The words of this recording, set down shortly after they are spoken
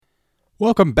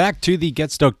Welcome back to the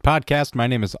Get Stoked podcast. My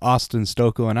name is Austin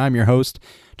Stokel, and I'm your host.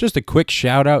 Just a quick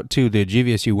shout out to the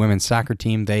GVSU women's soccer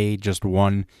team. They just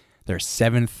won their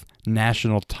 7th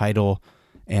national title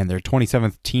and their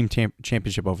 27th team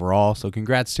championship overall. So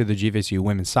congrats to the GVSU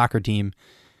women's soccer team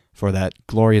for that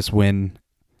glorious win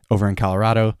over in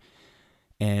Colorado.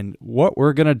 And what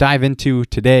we're going to dive into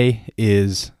today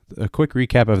is a quick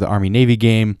recap of the Army-Navy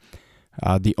game,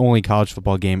 the only college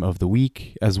football game of the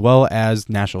week, as well as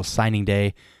National Signing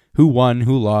Day, who won,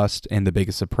 who lost, and the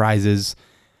biggest surprises.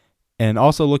 And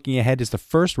also looking ahead is the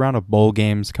first round of bowl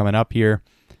games coming up here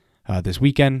this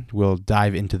weekend. We'll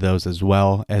dive into those as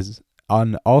well.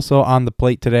 Also on the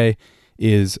plate today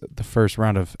is the first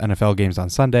round of NFL games on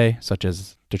Sunday, such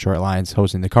as Detroit Lions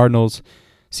hosting the Cardinals,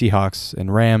 Seahawks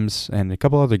and Rams, and a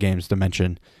couple other games to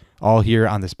mention, all here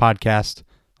on this podcast.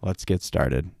 Let's get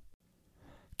started.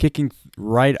 Kicking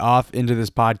right off into this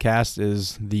podcast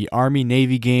is the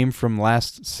Army-Navy game from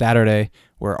last Saturday,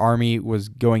 where Army was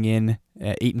going in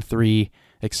at 8-3,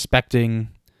 expecting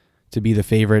to be the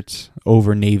favorites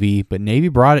over Navy, but Navy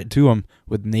brought it to them,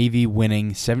 with Navy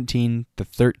winning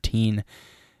 17-13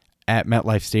 at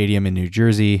MetLife Stadium in New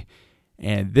Jersey.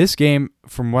 And this game,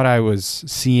 from what I was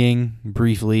seeing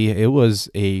briefly, it was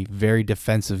a very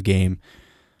defensive game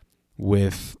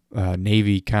with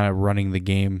Navy kind of running the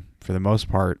game for the most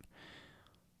part.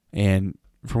 And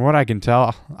from what I can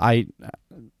tell,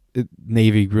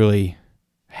 Navy really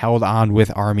held on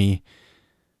with Army.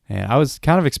 And I was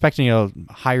kind of expecting a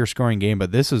higher scoring game,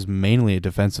 but this is mainly a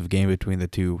defensive game between the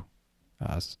two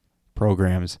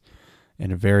programs,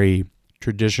 and a very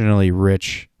traditionally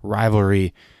rich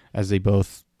rivalry, as they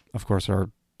both, of course,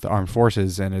 are the armed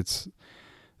forces. And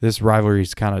this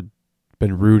rivalry's kind of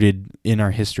been rooted in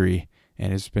our history,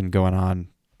 and it's been going on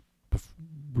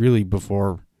really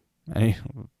before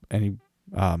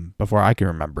before I can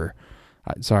remember.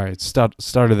 Sorry, it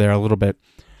started there a little bit,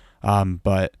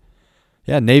 but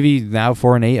yeah, Navy now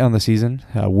 4-8 on the season,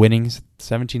 winning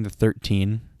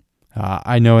 17-13.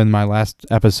 I know in my last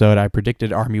episode I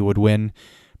predicted Army would win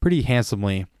pretty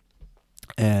handsomely,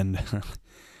 and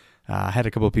I had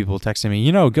a couple of people texting me,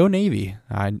 go Navy.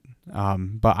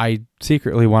 But I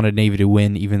secretly wanted Navy to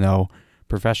win, even though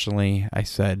professionally I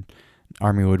said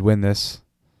Army would win this,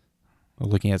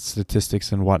 looking at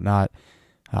statistics and whatnot.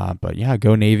 But yeah,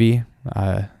 go Navy.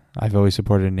 I've always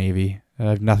supported Navy. I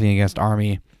have nothing against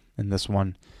Army in this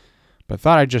one, but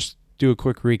thought I'd just do a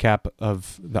quick recap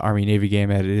of the Army-Navy game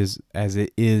as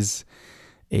it is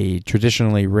a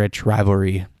traditionally rich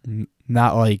rivalry,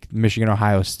 not like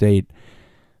Michigan-Ohio State,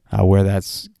 where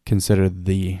that's considered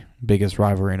the biggest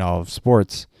rivalry in all of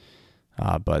sports.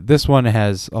 But this one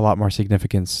has a lot more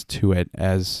significance to it,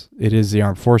 as it is the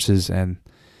armed forces, and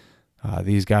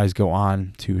these guys go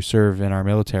on to serve in our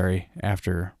military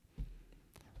after,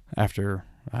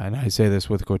 and I say this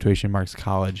with quotation marks,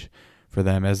 college for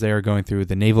them, as they are going through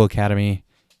the Naval Academy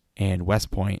and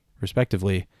West Point,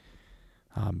 respectively.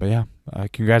 But yeah,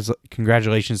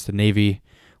 congratulations to Navy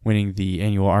winning the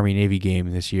annual Army-Navy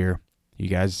game this year. You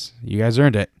guys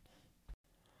earned it.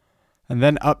 And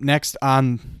then up next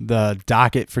on the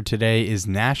docket for today is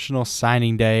National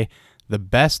Signing Day, the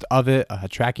best of it,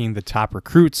 tracking the top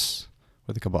recruits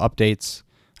with a couple updates.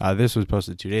 This was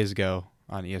posted 2 days ago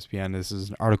on ESPN. This is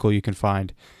an article you can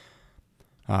find.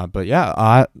 But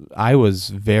yeah, I was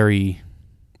very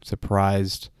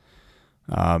surprised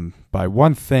by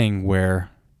one thing, where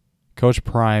Coach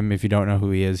Prime, if you don't know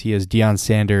who he is Deion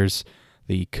Sanders,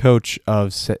 the coach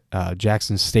of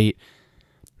Jackson State.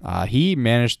 He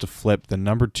managed to flip the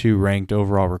number 2 ranked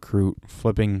overall recruit,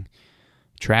 flipping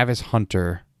Travis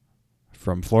Hunter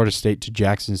from Florida State to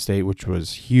Jackson State, which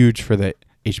was huge for the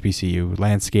HBCU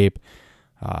landscape.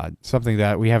 Something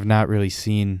that we have not really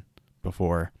seen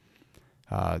before.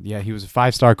 He was a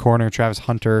 5-star corner. Travis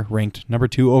Hunter ranked number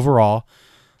 2 overall,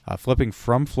 flipping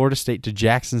from Florida State to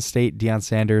Jackson State. Deion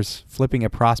Sanders flipping a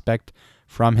prospect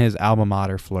from his alma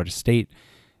mater, Florida State,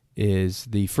 is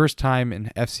the first time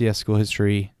in FCS school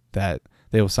history that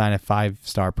they will sign a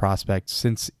 5-star prospect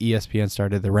since ESPN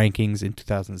started the rankings in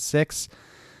 2006.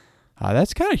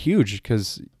 That's kind of huge,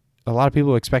 because a lot of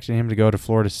people expected him to go to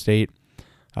Florida State,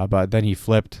 but then he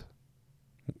flipped,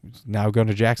 now going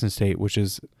to Jackson State, which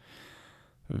is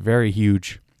very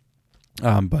huge.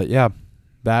 But yeah,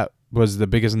 that was the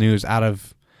biggest news out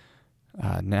of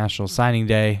National Signing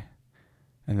Day.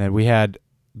 And then we had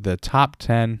the top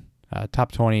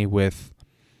 20 with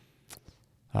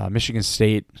Michigan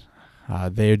State.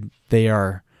 They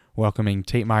are welcoming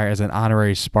Tate Meyer as an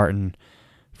honorary Spartan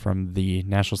from the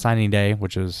National Signing Day,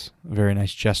 which is a very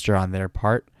nice gesture on their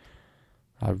part.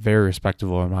 Very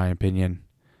respectable, in my opinion.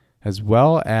 as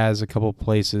well as a couple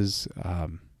places.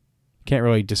 Can't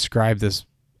really describe this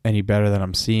any better than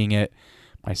I'm seeing it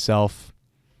myself.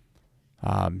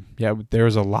 There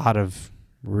was a lot of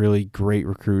really great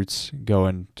recruits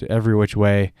going to every which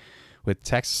way, with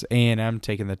Texas A&M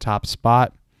taking the top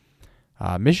spot.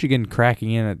 Michigan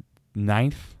cracking in at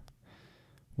 9th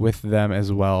with them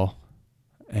as well.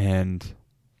 And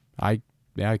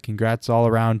congrats all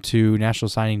around to National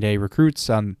Signing Day recruits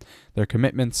on their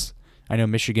commitments. I know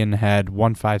Michigan had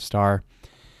 1 5-star,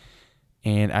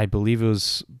 and I believe it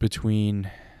was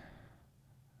between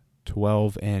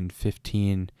 12 and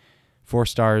 15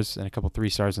 4-stars and a couple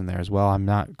 3-stars in there as well. I'm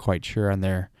not quite sure on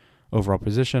their overall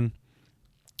position,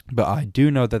 but I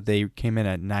do know that they came in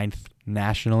at 9th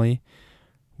nationally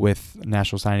with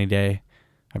National Signing Day.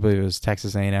 I believe it was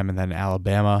Texas A&M and then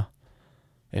Alabama,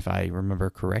 if I remember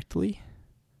correctly.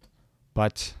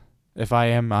 But if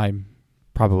I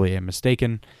probably am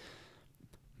mistaken.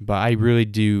 But I really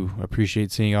do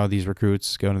appreciate seeing all these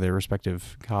recruits go to their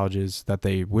respective colleges that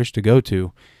they wish to go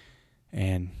to.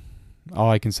 And all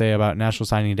I can say about National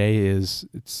Signing Day is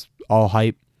it's all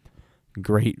hype,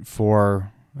 great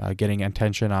for getting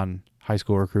attention on high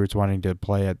school recruits wanting to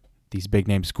play at these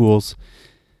big-name schools,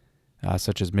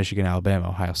 such as Michigan, Alabama,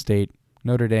 Ohio State,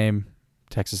 Notre Dame,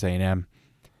 Texas A&M.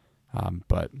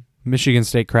 But Michigan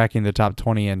State cracking the top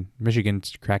 20 and Michigan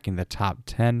cracking the top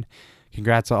 10.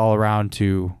 Congrats all around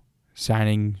to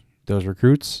signing those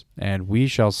recruits, and we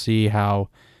shall see how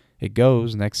it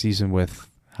goes next season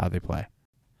with how they play.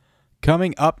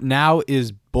 Coming up now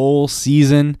is bowl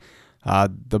season.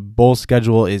 The bowl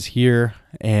schedule is here,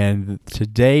 and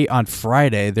today on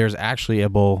Friday, there's actually a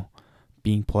bowl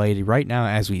being played right now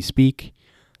as we speak.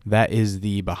 That is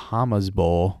the Bahamas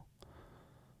Bowl.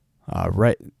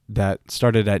 That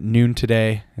started at noon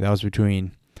today. That was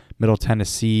between Middle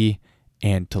Tennessee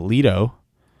and Toledo,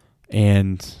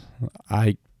 and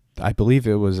I believe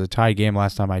it was a tie game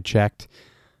last time I checked,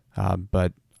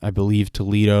 but I believe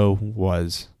Toledo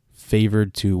was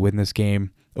favored to win this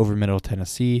game over Middle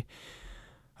Tennessee.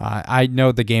 I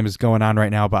know the game is going on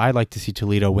right now, but I'd like to see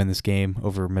Toledo win this game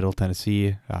over Middle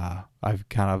Tennessee. I've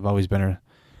kind of always been a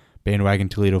bandwagon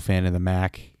Toledo fan in the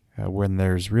MAC when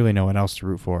there's really no one else to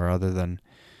root for other than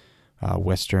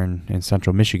Western and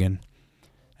Central Michigan.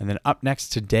 And then up next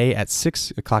today at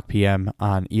 6 o'clock p.m.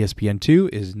 on ESPN2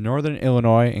 is Northern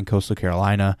Illinois and Coastal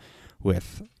Carolina,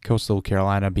 with Coastal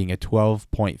Carolina being a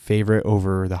 12-point favorite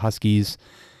over the Huskies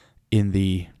in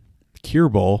the Cure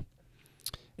Bowl.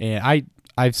 And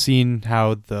I've seen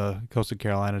how the Coastal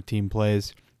Carolina team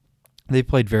plays. They've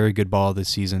played very good ball this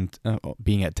season,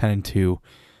 being at 10-2.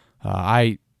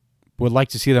 I would like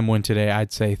to see them win today.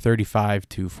 I'd say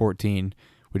 35-14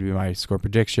 would be my score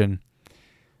prediction.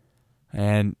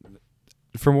 And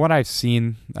from what I've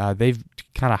seen, they've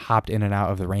kind of hopped in and out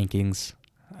of the rankings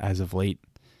as of late.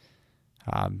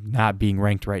 Not being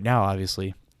ranked right now,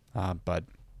 obviously. But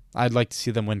I'd like to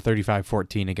see them win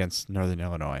 35-14 against Northern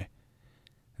Illinois.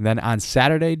 And then on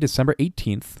Saturday, December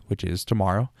 18th, which is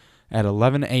tomorrow, at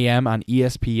 11 a.m. on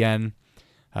ESPN,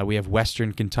 we have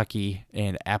Western Kentucky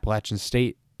and Appalachian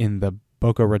State in the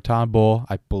Boca Raton Bowl.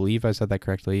 I believe I said that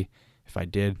correctly. If I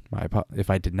did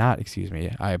not,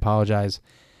 I apologize.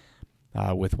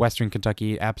 With Western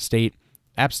Kentucky, App State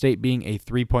being a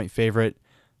 3-point favorite.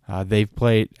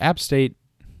 App State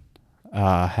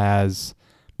has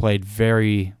played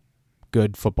very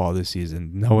good football this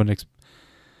season.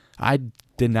 I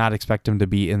did not expect them to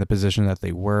be in the position that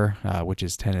they were, which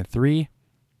is 10-3.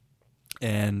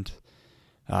 And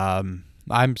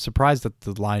I'm surprised that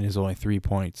the line is only 3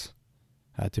 points,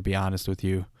 to be honest with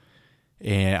you.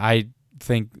 And I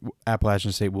think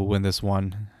Appalachian State will win this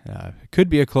one. It could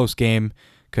be a close game,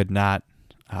 could not.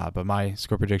 But my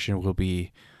score prediction will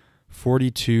be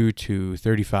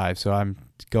 42-35. So I'm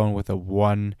going with a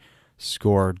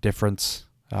 1-score difference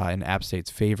in App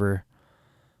State's favor.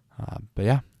 But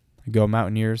yeah, go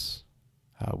Mountaineers.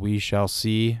 We shall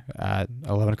see at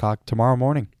 11 o'clock tomorrow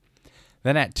morning.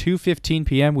 Then at 2:15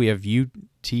 p.m. we have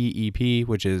UTEP,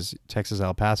 which is Texas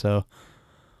El Paso,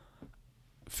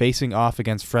 facing off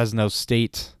against Fresno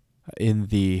State in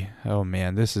the,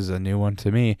 this is a new one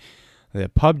to me, the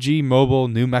PUBG Mobile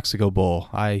New Mexico Bowl.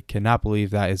 I cannot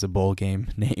believe that is a bowl game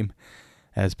name,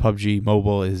 as PUBG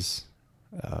Mobile is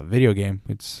a video game.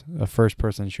 It's a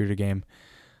first-person shooter game,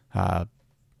 but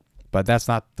that's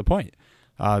not the point.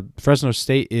 Fresno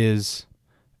State is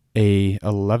a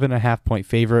 11.5-point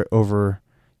favorite over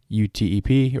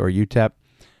UTEP or UTEP.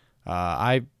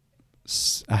 I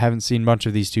haven't seen much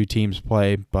of these two teams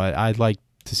play, but I'd like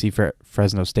to see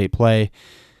Fresno State play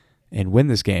and win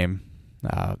this game.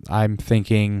 I'm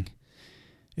thinking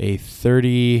a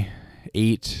 38-27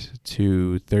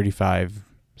 38-35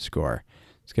 score.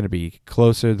 It's going to be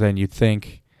closer than you'd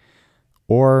think.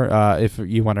 Or if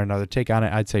you want another take on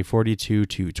it, I'd say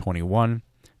 42-21,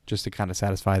 just to kind of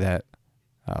satisfy that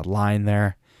line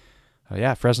there.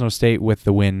 Fresno State with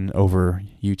the win over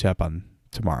UTEP on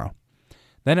tomorrow.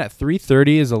 Then at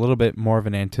 3:30 is a little bit more of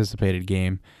an anticipated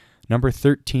game. Number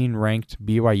 13 ranked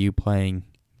BYU playing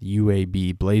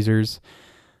UAB Blazers.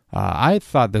 I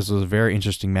thought this was a very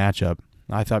interesting matchup.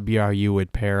 I thought BYU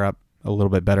would pair up a little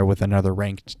bit better with another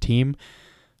ranked team,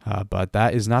 but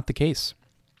that is not the case.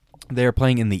 They are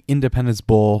playing in the Independence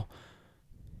Bowl,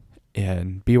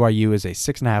 and BYU is a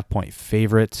 6.5-point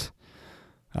favorite.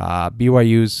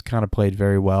 BYU's kind of played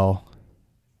very well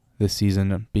this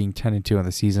season, being 10-2 on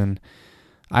the season.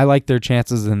 I like their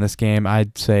chances in this game.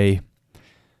 I'd say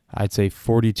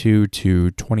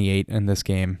 42-28 in this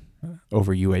game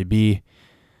over UAB.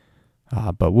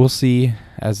 But we'll see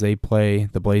as they play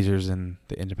the Blazers in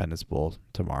the Independence Bowl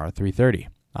tomorrow, 3:30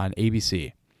 on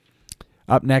ABC.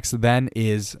 Up next then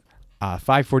is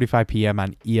 5:45 p.m.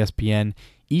 on ESPN.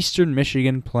 Eastern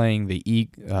Michigan playing the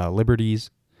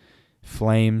Eastern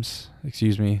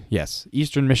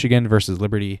Michigan versus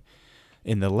Liberty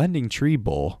in the Lending Tree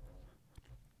Bowl.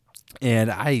 And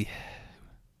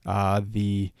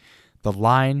the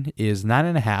line is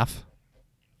 9.5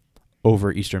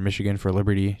 over Eastern Michigan for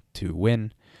Liberty to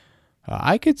win.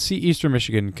 I could see Eastern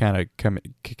Michigan kind of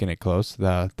kicking it close.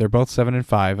 They're both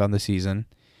 7-5 on the season.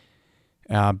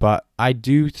 But I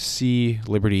do see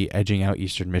Liberty edging out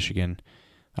Eastern Michigan.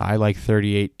 I like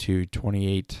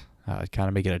 38-28, kind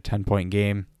of make it a 10-point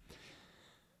game.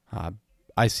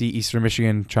 I see Eastern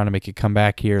Michigan trying to make a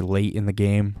comeback here late in the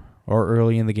game or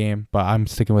early in the game, but I'm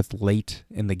sticking with late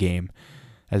in the game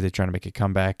as they're trying to make a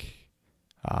comeback.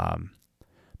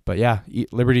 But yeah,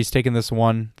 Liberty's taking this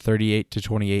one,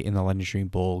 38-28 in the Lending Tree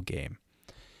Bowl game.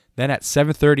 Then at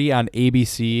 7:30 on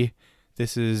ABC,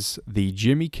 this is the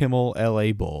Jimmy Kimmel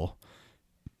LA Bowl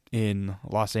in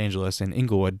Los Angeles, in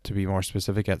Inglewood to be more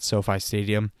specific, at SoFi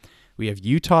Stadium. We have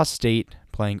Utah State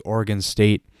playing Oregon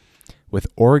State, with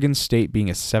Oregon State being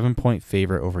a 7-point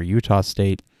favorite over Utah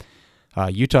State.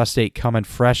 Utah State coming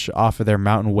fresh off of their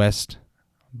Mountain West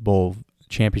Bowl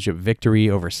championship victory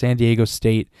over San Diego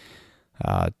State.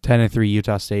 10-3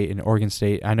 Utah State and Oregon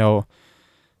State. I know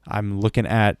I'm looking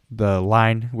at the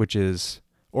line, which is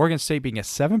Oregon State being a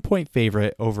 7-point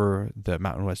favorite over the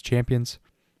Mountain West champions.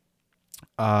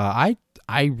 I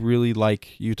really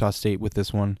like Utah State with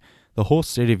this one. The whole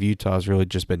state of Utah has really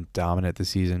just been dominant this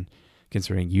season,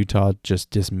 considering Utah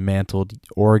just dismantled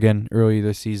Oregon earlier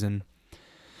this season.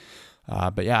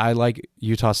 But yeah, I like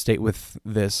Utah State with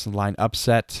this line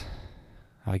upset,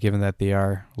 given that they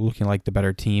are looking like the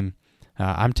better team.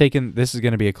 I'm taking, this is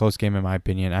going to be a close game in my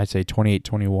opinion. I'd say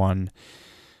 28-21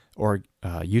 or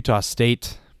Utah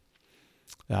State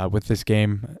with this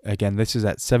game. Again, this is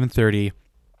at 7:30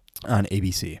 on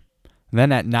ABC. And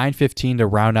then at 9:15 to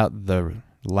round out the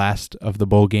last of the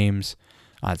bowl games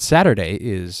on Saturday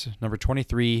is number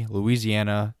 23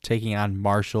 Louisiana taking on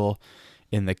Marshall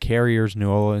in the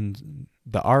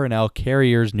R&L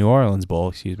Carriers New Orleans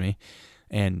Bowl,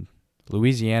 and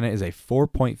Louisiana is a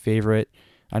 4-point favorite.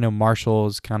 I know Marshall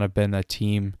has kind of been a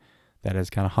team that has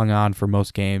kind of hung on for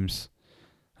most games.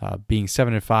 Being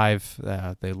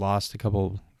 7-5, they lost a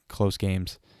couple close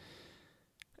games.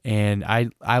 And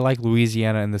I like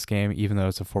Louisiana in this game, even though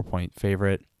it's a 4-point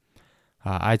favorite.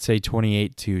 I'd say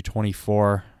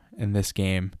 28-24 in this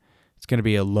game. It's going to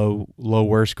be a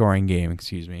lower scoring game,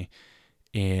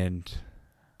 And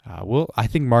I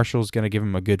think Marshall's going to give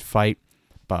them a good fight,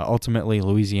 but ultimately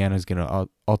Louisiana is going to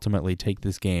ultimately take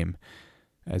this game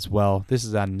as well. This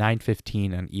is on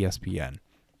 9:15 on ESPN.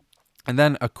 And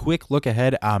then a quick look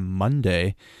ahead on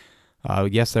Monday.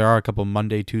 Yes, there are a couple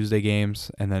Monday, Tuesday games,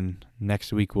 and then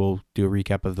next week we'll do a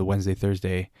recap of the Wednesday,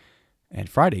 Thursday, and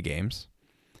Friday games.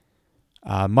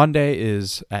 Monday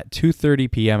is at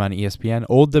 2:30 p.m. on ESPN.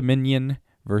 Old Dominion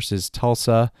versus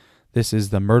Tulsa. This is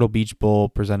the Myrtle Beach Bowl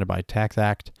presented by Tax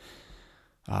Act.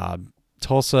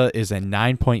 Tulsa is a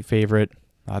 9-point favorite.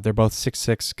 They're both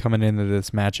 6-6 coming into this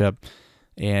matchup.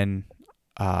 And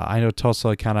I know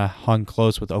Tulsa kind of hung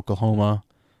close with Oklahoma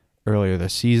earlier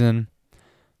this season.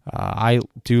 I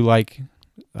do like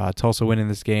Tulsa winning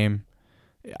this game.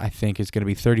 I think it's going to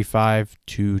be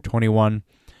 35-21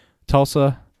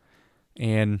 Tulsa.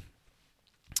 And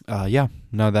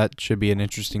that should be an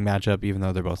interesting matchup, even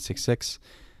though they're both 6-6.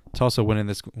 Tulsa winning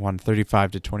this one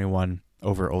 35-21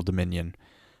 over Old Dominion.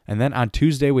 And then on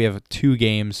Tuesday, we have 2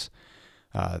 games.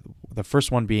 The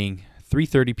first one being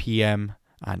 3:30 p.m.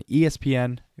 on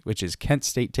ESPN, which is Kent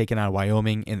State taking on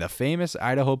Wyoming in the famous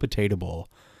Idaho Potato Bowl.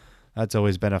 That's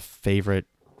always been a favorite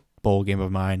bowl game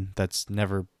of mine. That's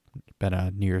never been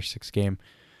a New Year's Six game.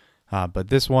 But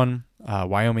this one,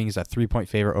 Wyoming is a 3-point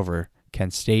favorite over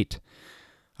Kent State.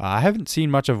 I haven't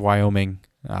seen much of Wyoming.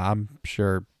 I'm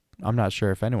not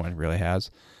sure if anyone really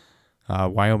has.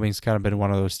 Wyoming's kind of been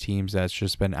one of those teams that's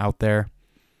just been out there.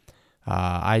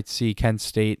 I'd see Kent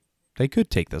State. They could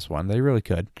take this one. They really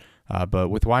could. But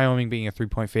with Wyoming being a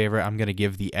 3-point favorite, I'm going to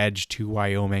give the edge to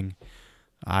Wyoming.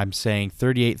 I'm saying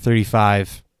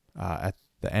 38-35 at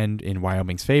the end in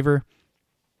Wyoming's favor.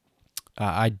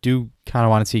 I do kind of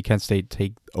want to see Kent State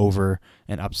take over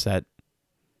and upset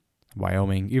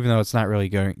Wyoming, even though it's not really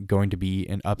going to be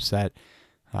an upset.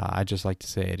 I just like to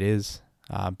say it is.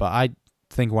 But I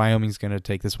think Wyoming's going to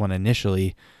take this one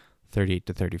initially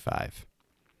 38-35.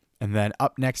 And then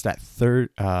up next at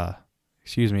on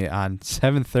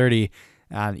 7:30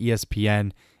 on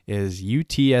ESPN is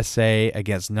UTSA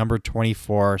against number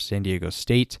 24 San Diego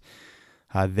State.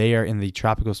 They are in the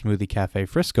Tropical Smoothie Cafe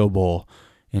Frisco Bowl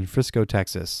in Frisco,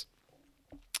 Texas.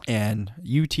 And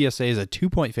UTSA is a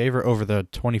 2-point favorite over the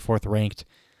 24th ranked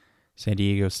San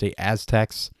Diego State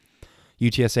Aztecs.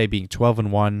 UTSA being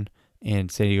 12-1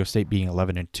 and San Diego State being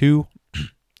 11-2.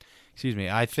 Excuse me.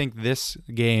 I think this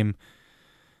game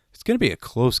is going to be a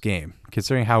close game,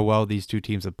 considering how well these two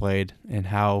teams have played and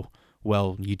how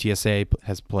well UTSA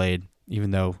has played,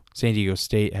 even though San Diego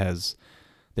State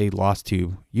they lost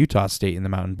to Utah State in the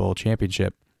Mountain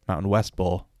West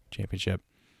Bowl Championship.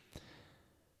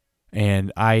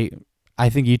 And I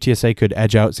think UTSA could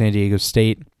edge out San Diego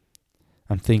State.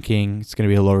 I'm thinking it's going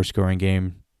to be a lower scoring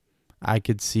game. I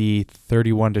could see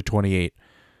 31-28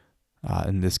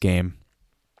 in this game.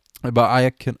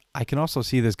 But I can also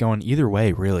see this going either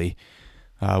way, really,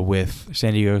 with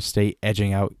San Diego State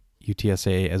edging out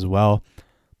UTSA as well.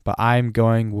 But I'm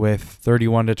going with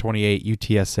 31-28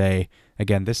 UTSA.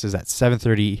 Again, this is at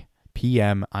 7:30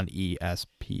 p.m. on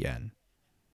ESPN.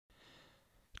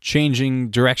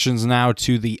 Changing directions now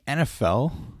to the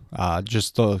NFL.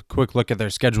 Just a quick look at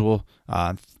their schedule.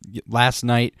 Last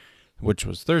night, which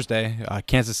was Thursday,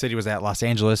 Kansas City was at Los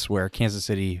Angeles, where Kansas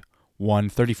City won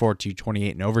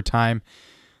 34-28 in overtime.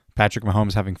 Patrick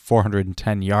Mahomes having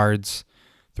 410 yards,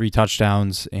 3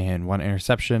 touchdowns, and 1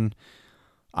 interception.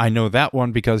 I know that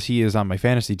one because he is on my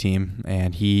fantasy team,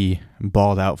 and he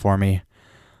balled out for me.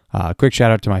 Quick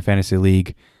shout out to my fantasy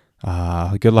league.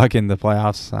 Good luck in the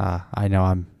playoffs. I know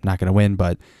I'm not going to win,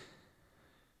 but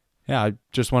yeah, I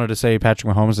just wanted to say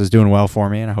Patrick Mahomes is doing well for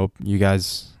me, and I hope you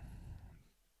guys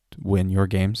win your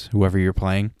games, whoever you're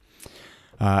playing.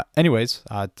 Anyways,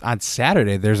 on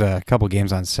Saturday, there's a couple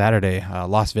games on Saturday.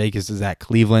 Las Vegas is at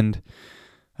Cleveland.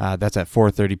 That's at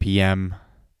 4:30 p.m.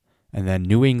 And then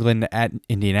New England at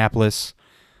Indianapolis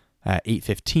at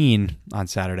 8:15 on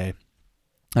Saturday.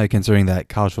 Considering that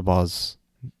college football is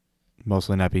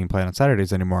mostly not being played on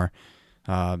Saturdays anymore.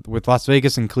 With Las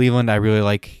Vegas and Cleveland, I really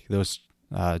like those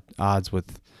odds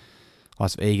with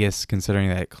Las Vegas, considering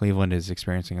that Cleveland is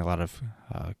experiencing a lot of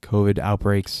COVID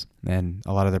outbreaks and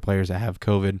a lot of their players that have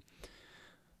COVID,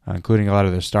 including a lot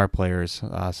of their star players.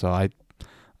 So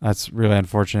that's really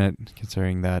unfortunate,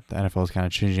 considering that the NFL is kind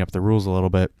of changing up the rules a little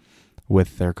bit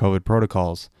with their COVID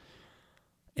protocols.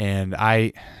 And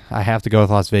I have to go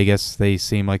with Las Vegas. They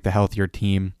seem like the healthier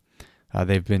team.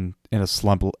 They've been in a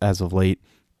slump as of late.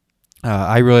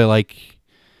 I really like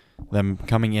them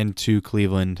coming into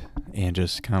Cleveland and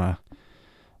just kind of,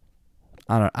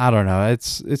 I don't know.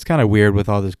 It's kind of weird with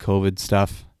all this COVID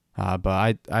stuff.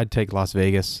 But I'd take Las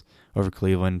Vegas over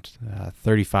Cleveland,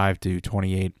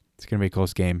 35-28. It's going to be a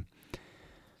close game.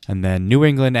 And then New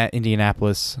England at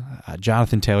Indianapolis.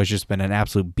 Jonathan Taylor's just been an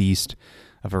absolute beast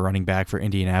of a running back for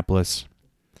Indianapolis.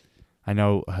 I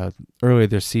know earlier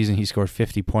this season he scored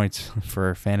 50 points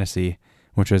for fantasy,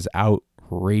 which was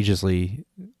outrageously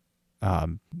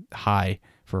high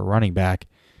for a running back.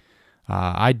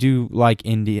 I do like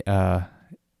Indy. But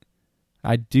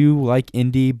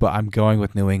I'm going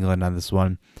with New England on this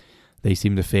one. They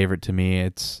seem the favorite to me.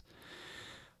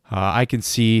 I can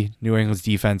see New England's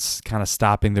defense kind of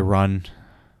stopping the run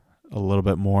a little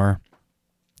bit more.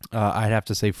 I'd have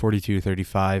to say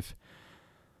 42-35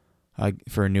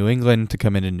 for New England to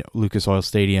come in Lucas Oil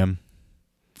Stadium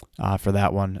for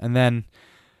that one. And then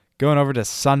going over to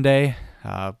Sunday,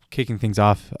 kicking things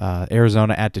off,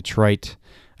 Arizona at Detroit,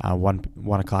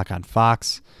 1 o'clock on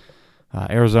Fox.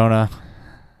 Arizona,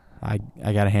 I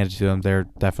got to hand it to them. They're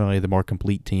definitely the more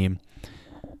complete team.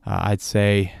 I'd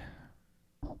say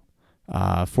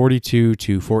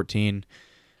 42-14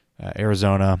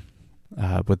 Arizona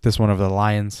with this one of the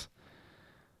Lions.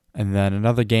 And then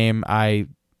another game I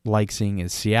like seeing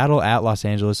is Seattle at Los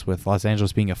Angeles, with Los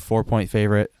Angeles being a 4-point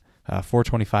favorite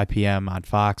 4:25 p.m. on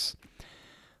Fox.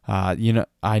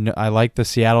 I like the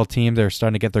Seattle team. They're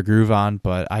starting to get their groove on,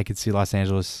 but I could see Los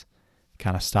Angeles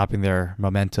kind of stopping their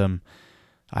momentum.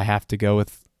 I have to go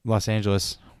with Los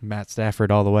Angeles, Matt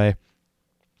Stafford all the way.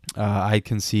 I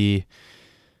can see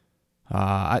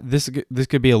this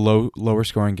could be a lower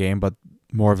scoring game, but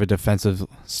more of a defensive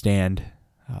stand.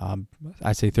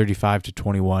 I say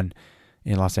 35-21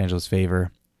 in Los Angeles'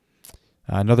 favor.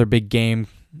 Another big game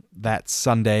that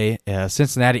Sunday,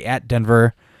 Cincinnati at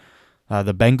Denver.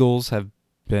 The Bengals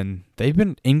they've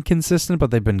been inconsistent,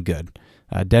 but they've been good.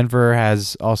 Denver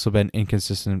has also been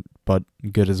inconsistent, but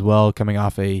good as well, coming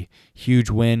off a huge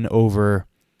win over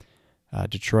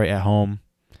Detroit at home.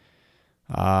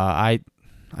 I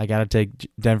gotta take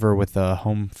Denver with the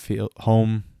home field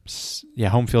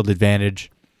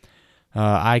advantage.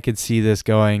 I could see this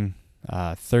going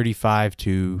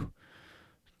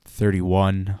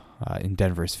 35-31 in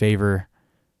Denver's favor.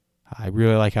 I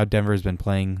really like how Denver's been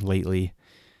playing lately,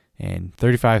 and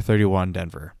 35-31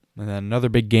 Denver. And then another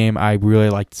big game I really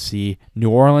like to see, New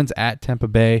Orleans at Tampa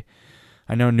Bay.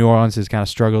 I know New Orleans has kind of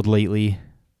struggled lately.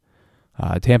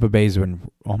 Tampa Bay's been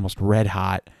almost red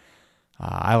hot.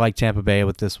 I like Tampa Bay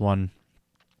with this one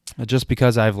just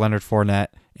because I have Leonard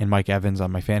Fournette and Mike Evans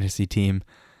on my fantasy team.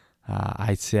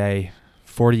 I'd say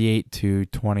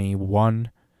 48-21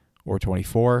 or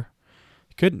 24.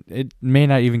 It may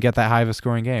not even get that high of a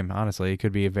scoring game, honestly. It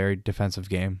could be a very defensive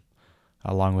game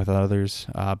along with others.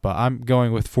 But I'm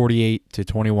going with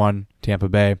 48-21 Tampa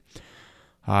Bay.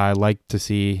 I like to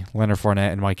see Leonard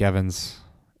Fournette and Mike Evans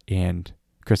and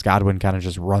Chris Godwin kind of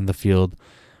just run the field.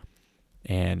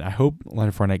 And I hope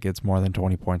Leonard Fournette gets more than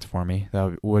 20 points for me.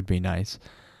 That would be nice.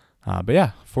 But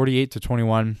yeah,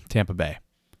 48-21 Tampa Bay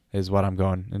is what I'm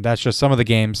going. And that's just some of the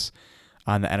games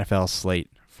on the NFL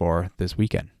slate for this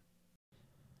weekend.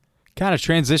 Kind of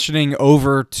transitioning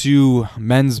over to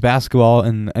men's basketball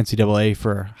in the NCAA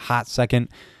for a hot second.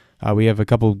 We have a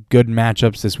couple good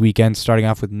matchups this weekend, starting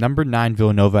off with number 9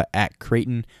 Villanova at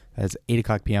Creighton. That's 8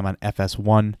 o'clock p.m. on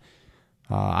FS1.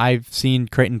 I've seen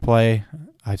Creighton play.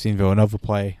 I've seen Villanova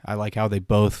play. I like how they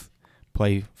both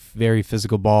play very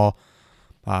physical ball.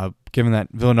 Given that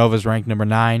Villanova is ranked number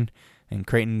 9 and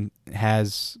Creighton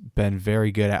has been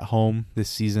very good at home this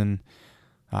season,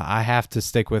 I have to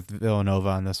stick with Villanova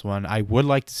on this one. I would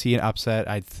like to see an upset.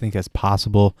 I think that's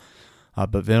possible.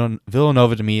 But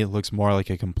Villanova, to me, looks more like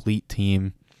a complete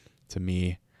team to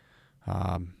me.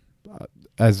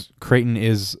 As Creighton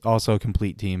is also a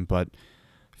complete team, but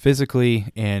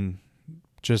physically and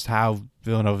just how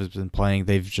Villanova's been playing,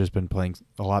 they've just been playing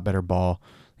a lot better ball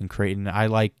than Creighton. I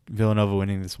like Villanova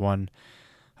winning this one.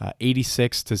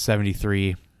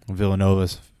 86-73,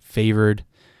 Villanova's favored.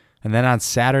 And then on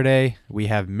Saturday, we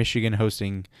have Michigan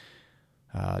hosting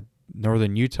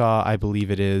Northern Utah, I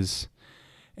believe it is.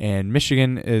 And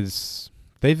Michigan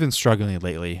they've been struggling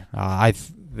lately.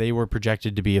 They were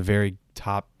projected to be a very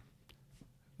top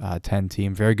 10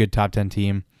 team, very good top 10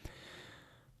 team.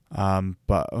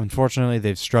 But unfortunately,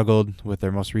 they've struggled with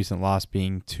their most recent loss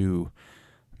being to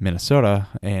Minnesota.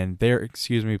 And they're,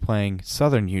 playing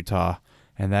Southern Utah.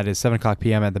 And that is 7 o'clock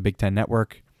p.m. at the Big Ten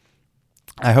Network.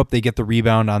 I hope they get the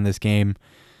rebound on this game.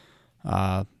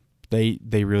 They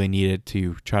really need it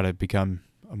to try to become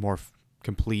a more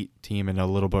complete team and a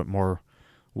little bit more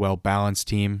well-balanced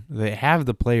team. They have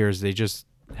the players. They just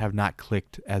have not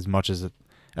clicked as much as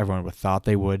everyone would thought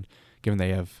they would, given they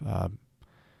have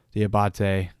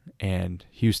Diabate and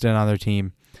Houston on their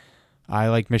team. I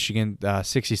like Michigan.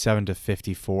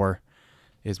 67-54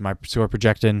 is my score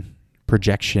projection.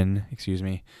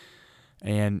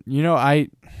 And,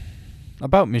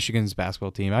 about Michigan's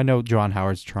basketball team, I know Juwan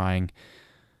Howard's trying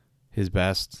his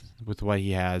best with what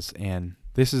he has, and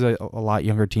this is a lot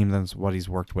younger team than what he's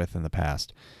worked with in the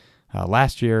past.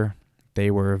 Last year,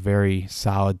 they were a very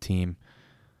solid team,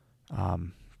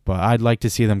 but I'd like to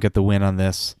see them get the win on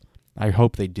this. I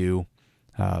hope they do.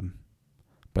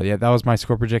 But yeah, that was my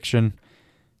score prediction,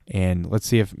 and let's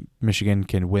see if Michigan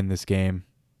can win this game.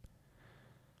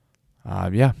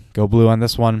 Go blue on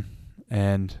this one.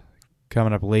 And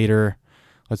coming up later,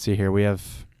 let's see here. We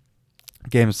have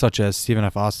games such as Stephen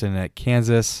F. Austin at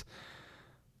Kansas,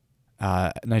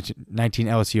 19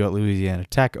 LSU at Louisiana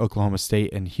Tech, Oklahoma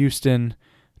State and Houston,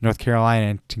 North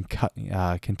Carolina and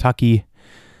Kentucky.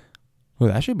 Oh,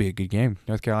 that should be a good game.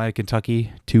 North Carolina,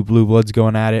 Kentucky, 2 blue bloods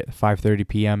going at it, 5:30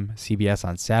 p.m. CBS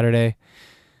on Saturday.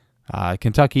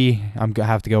 Kentucky, I'm going to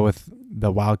have to go with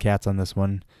the Wildcats on this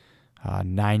one.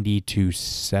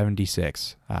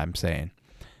 90-76, I'm saying.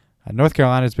 North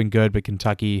Carolina's been good, but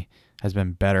Kentucky has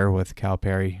been better with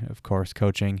Calipari, of course,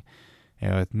 coaching.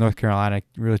 North Carolina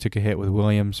really took a hit with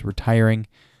Williams retiring.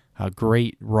 A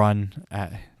great run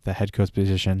at the head coach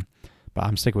position, but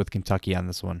I'm sticking with Kentucky on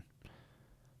this one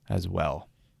as well.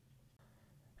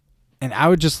 And I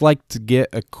would just like to get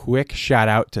a quick shout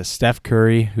out to Steph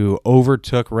Curry, who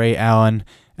overtook Ray Allen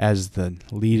as the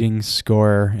leading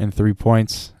scorer in 3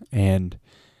 points, and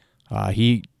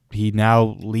he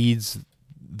now leads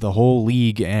the whole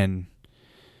league in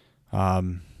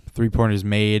 3-pointers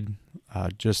made,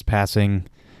 just passing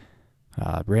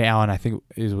Ray Allen. I think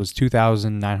it was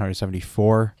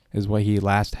 2,974 is what he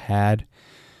last had.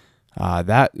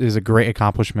 That is a great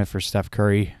accomplishment for Steph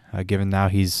Curry, given now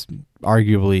he's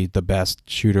arguably the best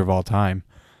shooter of all time.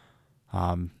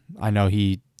 I know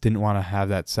he didn't want to have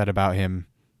that said about him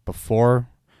before,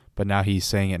 but now he's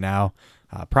saying it now.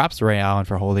 Props to Ray Allen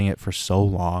for holding it for so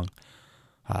long.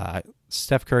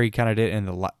 Steph Curry kind of did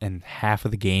in half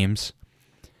of the games.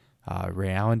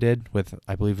 Ray Allen did with,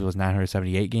 I believe it was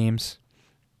 978 games.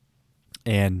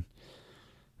 And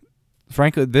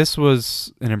frankly, this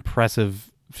was an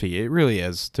impressive feat. It really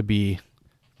is, to be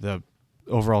the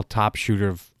overall top shooter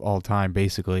of all time,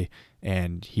 basically.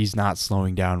 And he's not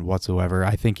slowing down whatsoever.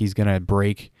 I think he's going to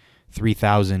break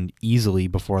 3,000 easily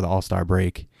before the All-Star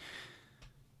break.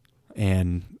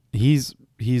 And he's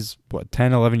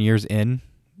 10, 11 years in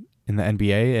the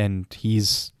NBA, and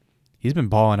he's been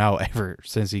balling out ever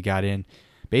since he got in.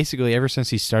 Basically, ever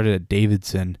since he started at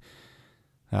Davidson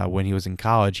when he was in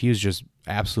college, he was just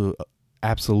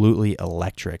absolutely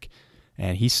electric.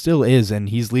 And he still is, and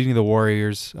he's leading the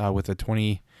Warriors with a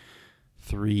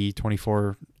 23,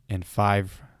 24, and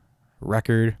 5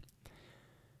 record.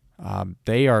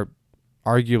 They are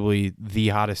arguably the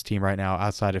hottest team right now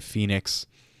outside of Phoenix,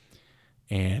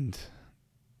 and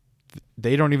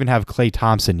they don't even have Klay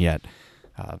Thompson yet.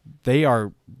 They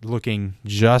are looking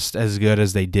just as good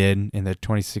as they did in the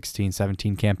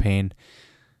 2016-17 campaign.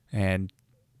 And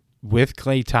with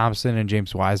Klay Thompson and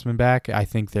James Wiseman back, I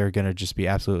think they're going to just be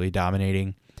absolutely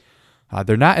dominating.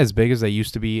 They're not as big as they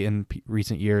used to be in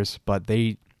recent years, but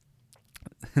they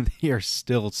are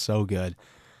still so good.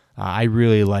 I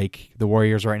really like the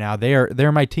Warriors right now.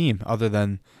 They're my team, other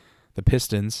than the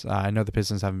Pistons. I know the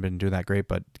Pistons haven't been doing that great,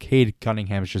 but Cade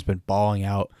Cunningham has just been balling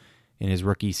out in his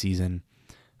rookie season.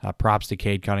 Props to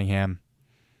Cade Cunningham.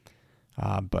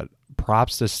 But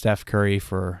props to Steph Curry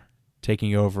for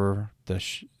taking over the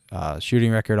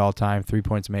shooting record all time, 3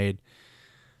 points made.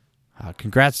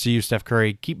 Congrats to you, Steph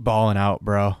Curry. Keep balling out,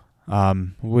 bro.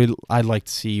 I'd like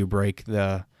to see you break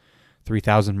the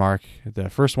 3,000 mark, the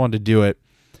first one to do it.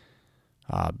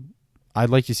 I'd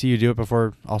like to see you do it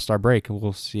before All-Star break.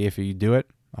 We'll see if you do it.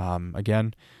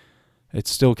 Again, it's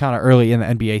still kind of early in the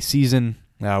NBA season,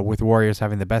 with Warriors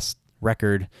having the best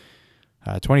record,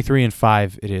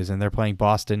 23-5 it is, and they're playing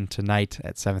Boston tonight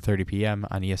at 7:30 p.m.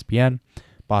 on ESPN.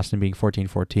 Boston being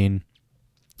 14-14,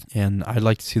 and I'd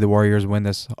like to see the Warriors win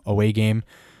this away game.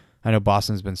 I know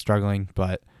Boston's been struggling,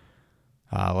 but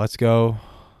let's go,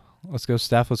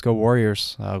 Steph. Let's go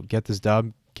Warriors. Get this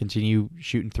dub. Continue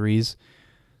shooting threes.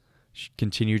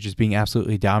 Continue just being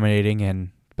absolutely dominating and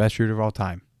best shooter of all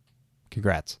time.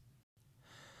 Congrats.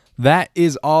 That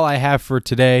is all I have for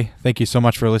today. Thank you so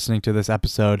much for listening to this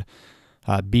episode.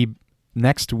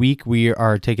 Next week, we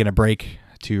are taking a break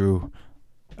to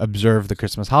observe the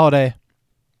Christmas holiday.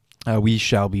 We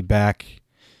shall be back,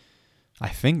 I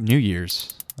think New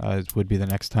Year's would be the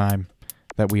next time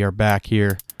that we are back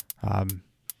here.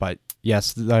 But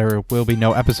yes, there will be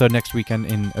no episode next weekend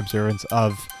in observance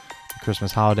of the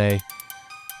Christmas holiday.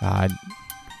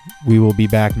 We will be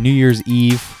back New Year's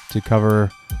Eve to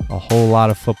cover a whole lot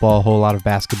of football, a whole lot of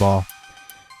basketball,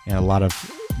 and a lot of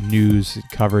news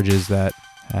coverages that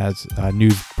has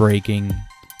breaking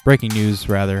news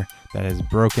rather, that is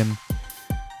broken.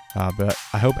 But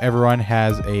I hope everyone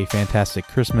has a fantastic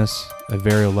Christmas, a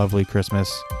very lovely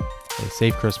Christmas, a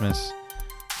safe Christmas.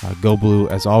 Go Blue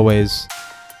as always.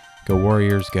 Go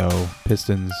Warriors, go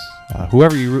Pistons.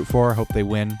 Whoever you root for, I hope they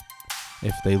win.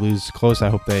 If they lose close, I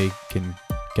hope they can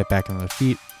get back on their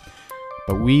feet.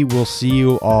 But we will see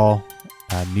you all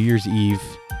New Year's Eve.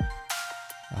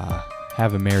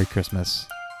 Have a Merry Christmas,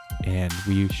 and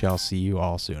we shall see you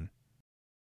all soon.